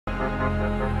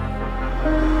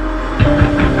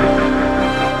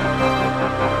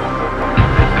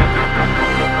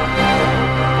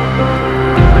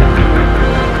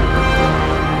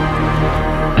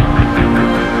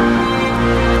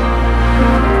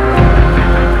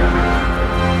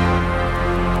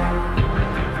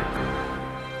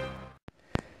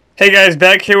Hey guys,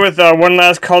 back here with one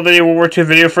last Call of Duty World War II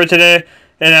video for today,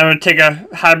 and I'm going to take a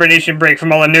hibernation break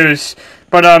from all the news.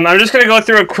 But I'm just going to go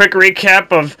through a quick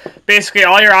recap of basically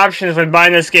all your options when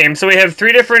buying this game. So we have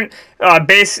three different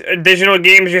base digital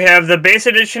games. You have the base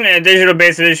edition and digital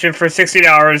base edition for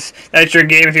 $60. That's your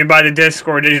game if you buy the disc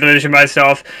or digital edition by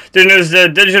itself. Then there's the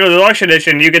digital deluxe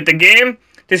edition. You get the game,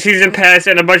 the season pass,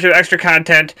 and a bunch of extra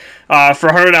content for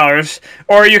 $100.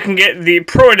 Or you can get the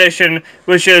Pro Edition,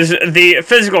 which is the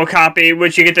physical copy,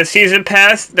 which you get the season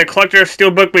pass, the collector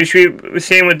steelbook, which we were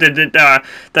saying with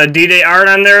the D-Day art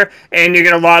on there, and you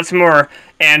get a lots more.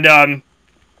 And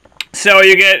so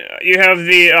you have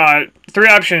the three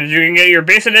options. You can get your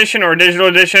base edition or digital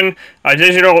edition, a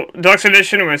digital deluxe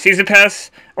edition with a season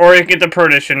pass, or you can get the Pro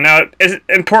Edition. Now, it's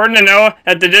important to know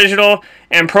that the digital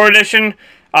and Pro Edition,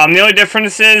 the only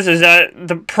difference is that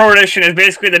the Pro Edition is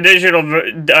basically the digital.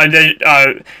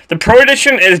 The Pro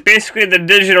Edition is basically the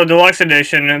digital deluxe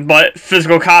edition, but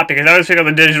physical copy. Because I was thinking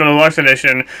the digital deluxe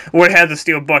edition would have the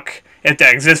steel book if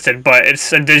that existed, but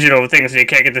it's a digital thing, so you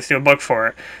can't get the steel book for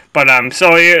it. But I mean,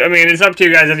 it's up to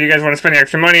you guys if you guys want to spend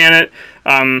extra money on it.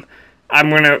 I'm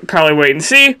gonna probably wait and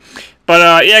see.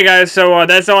 But yeah, guys. So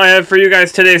that's all I have for you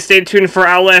guys today. Stay tuned for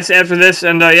Outlast after this,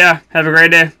 and yeah, have a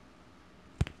great day.